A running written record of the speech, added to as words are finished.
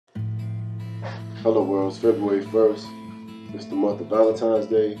Hello world, it's February 1st. It's the month of Valentine's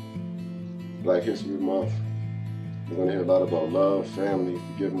Day, Black History Month. We're going to hear a lot about love, family,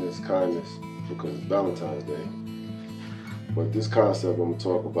 forgiveness, kindness, because it's Valentine's Day. But this concept I'm going to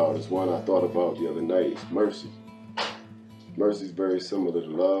talk about is one I thought about the other night. It's mercy. Mercy is very similar to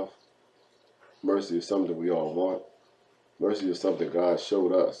love. Mercy is something we all want. Mercy is something God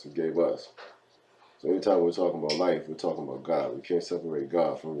showed us and gave us. So anytime we're talking about life, we're talking about God. We can't separate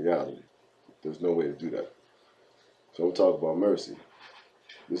God from reality. There's no way to do that. So I'm talking about mercy.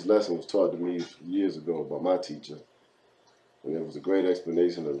 This lesson was taught to me years ago by my teacher, and it was a great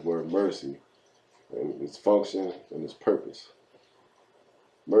explanation of the word mercy and its function and its purpose.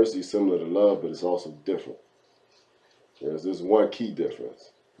 Mercy is similar to love, but it's also different. There's one key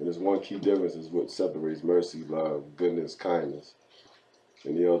difference, and this one key difference is what separates mercy, love, goodness, kindness,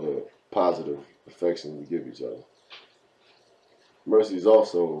 and the other positive affection we give each other. Mercy is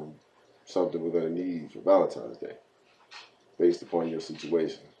also something we're going to need for Valentine's Day, based upon your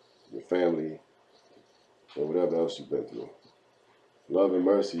situation, your family, or whatever else you've been through. Love and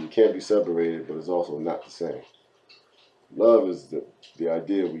mercy can't be separated, but it's also not the same. Love is the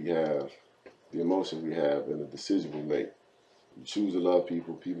idea we have, the emotion we have, and the decision we make. You choose to love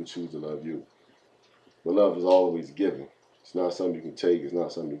people, people choose to love you. But love is always given. It's not something you can take, it's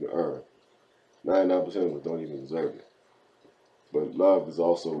not something you can earn. 99% of us don't even deserve it. But love is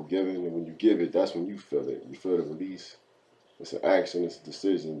also given, and when you give it, that's when you feel it. You feel the release. It's an action, it's a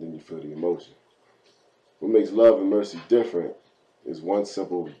decision, then you feel the emotion. What makes love and mercy different is one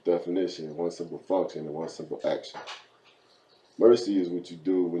simple definition, one simple function, and one simple action. Mercy is what you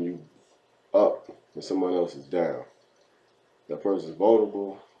do when you up and someone else is down. That person is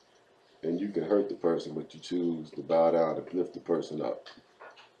vulnerable, and you can hurt the person, but you choose to bow down and lift the person up.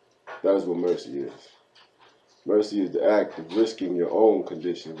 That is what mercy is. Mercy is the act of risking your own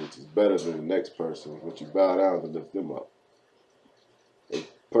condition, which is better than the next person, but you bow down to lift them up. A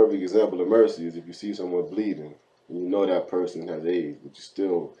perfect example of mercy is if you see someone bleeding, and you know that person has AIDS, but you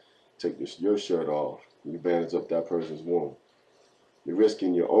still take your shirt off and you bandage up that person's wound. You're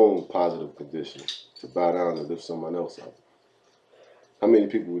risking your own positive condition to bow down and lift someone else up. How many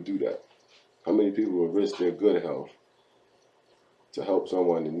people would do that? How many people would risk their good health to help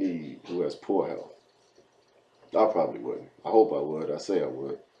someone in need who has poor health? I probably wouldn't. I hope I would. I say I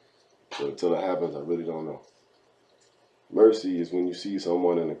would. But until it happens, I really don't know. Mercy is when you see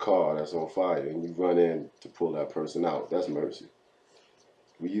someone in a car that's on fire and you run in to pull that person out. That's mercy.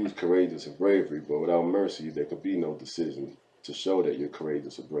 We use courageous and bravery, but without mercy, there could be no decision to show that you're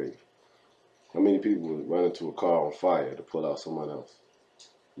courageous or brave. How many people would run into a car on fire to pull out someone else?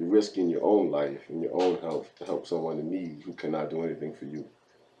 You're risking your own life and your own health to help someone in need who cannot do anything for you.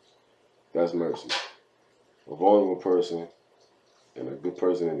 That's mercy. A vulnerable person and a good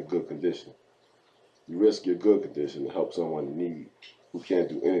person in a good condition. You risk your good condition to help someone in need who can't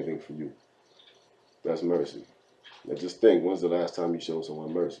do anything for you. That's mercy. Now just think, when's the last time you showed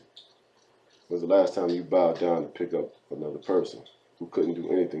someone mercy? When's the last time you bowed down to pick up another person who couldn't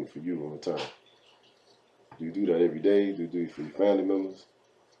do anything for you in return? Do you do that every day? Do you do it for your family members?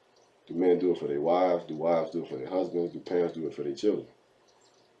 Do men do it for their wives? Do wives do it for their husbands? Do parents do it for their children?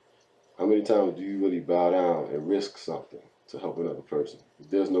 How many times do you really bow down and risk something to help another person? If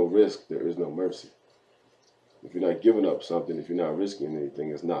there's no risk, there is no mercy. If you're not giving up something, if you're not risking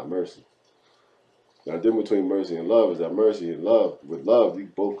anything, it's not mercy. Now, the difference between mercy and love is that mercy and love, with love, you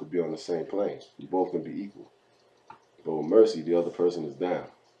both could be on the same plane. You both can be equal. But with mercy, the other person is down,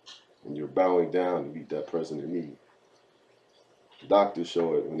 and you're bowing down to meet that person in need. Doctors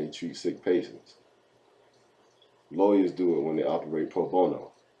show it when they treat sick patients. Lawyers do it when they operate pro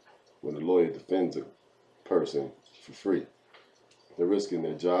bono, when the lawyer defends a person for free. They're risking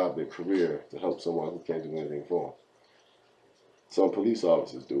their job, their career, to help someone who can't do anything for them. Some police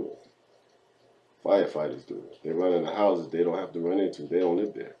officers do it. Firefighters do it. They run into houses they don't have to run into. They don't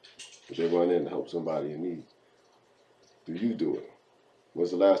live there. But they run in to help somebody in need. Do you do it?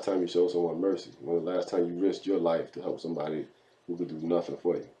 When's the last time you showed someone mercy? When's the last time you risked your life to help somebody who could do nothing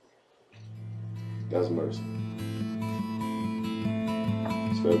for you? That's mercy.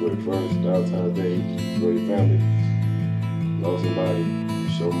 It's February 1st, Valentine's Day. Enjoy your family. Love somebody.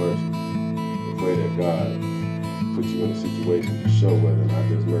 Show mercy. And pray that God puts you in a situation to show whether or not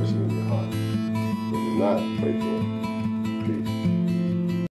there's mercy in your heart. If it's not, pray for it.